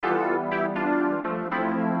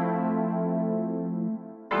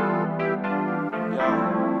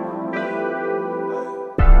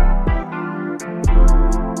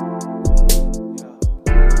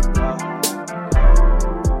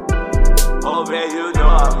Oh, babe, you know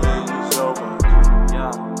I miss you so much.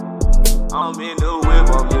 Yeah. I'm in the whip,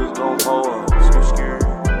 I'm just gon' pull up. So scared.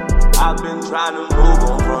 I've been trying to move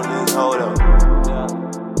on from this hold up. Yeah.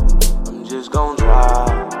 I'm just gon'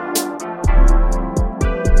 drive.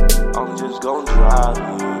 I'm just gon' drive,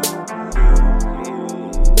 yeah.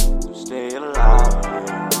 Stay alive,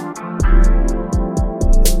 yeah.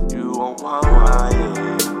 You on my mind,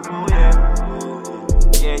 yeah. Oh, yeah.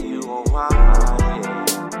 Yeah, you on my mind, yeah.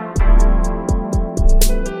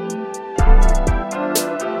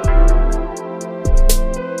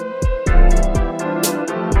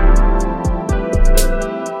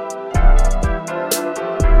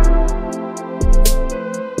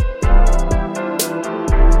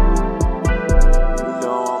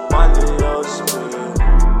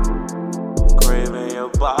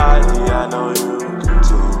 Body, I know you can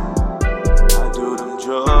too. I do them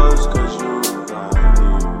drugs cause you got me.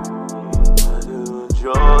 I do them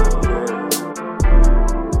drugs, yeah.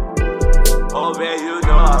 Oh, babe, you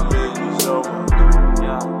know I miss you so much.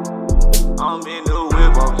 Yeah. I'm in the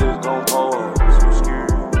whip, I'm just gon' pull up. So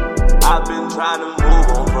scared. I've been trying to move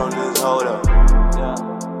on from this hold up.